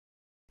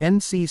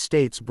NC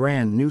State's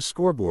brand new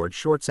scoreboard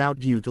shorts out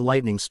due to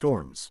lightning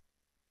storms.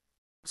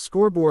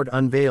 Scoreboard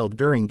unveiled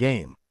during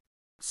game.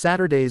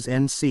 Saturday's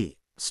NC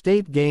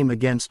State game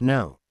against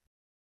No.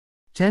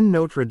 10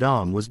 Notre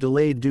Dame was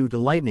delayed due to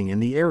lightning in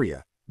the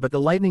area, but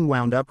the lightning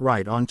wound up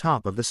right on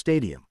top of the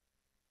stadium.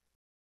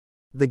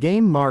 The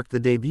game marked the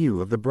debut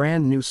of the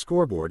brand new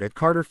scoreboard at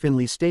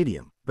Carter-Finley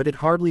Stadium, but it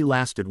hardly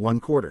lasted one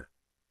quarter.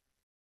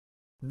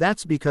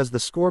 That's because the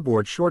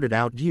scoreboard shorted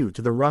out due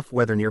to the rough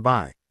weather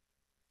nearby.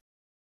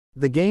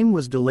 The game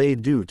was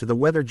delayed due to the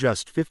weather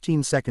just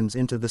 15 seconds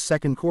into the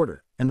second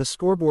quarter, and the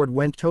scoreboard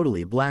went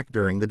totally black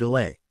during the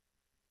delay.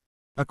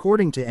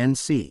 According to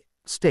NC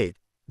State,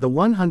 the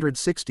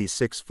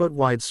 166-foot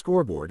wide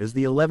scoreboard is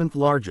the 11th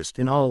largest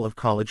in all of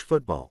college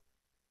football.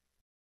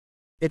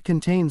 It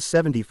contains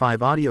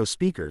 75 audio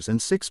speakers and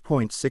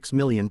 6.6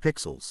 million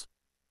pixels.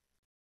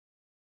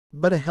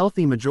 But a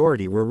healthy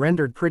majority were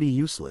rendered pretty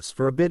useless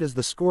for a bit, as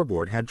the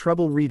scoreboard had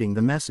trouble reading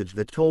the message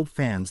that told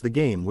fans the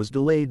game was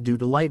delayed due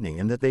to lightning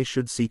and that they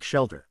should seek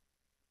shelter.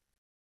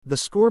 The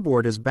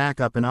scoreboard is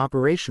back up and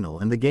operational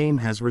and the game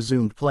has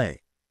resumed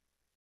play.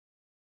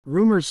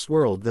 Rumors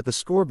swirled that the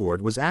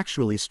scoreboard was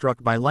actually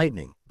struck by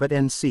lightning, but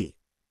NC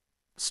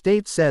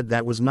State said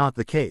that was not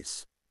the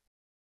case.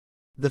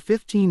 The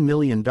 $15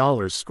 million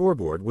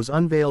scoreboard was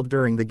unveiled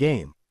during the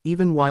game,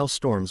 even while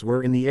storms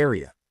were in the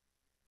area.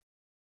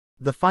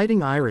 The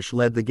Fighting Irish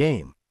led the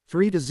game,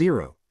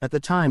 3-0, at the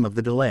time of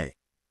the delay.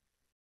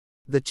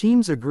 The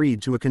teams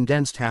agreed to a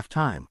condensed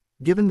halftime,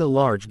 given the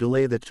large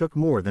delay that took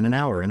more than an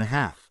hour and a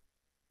half.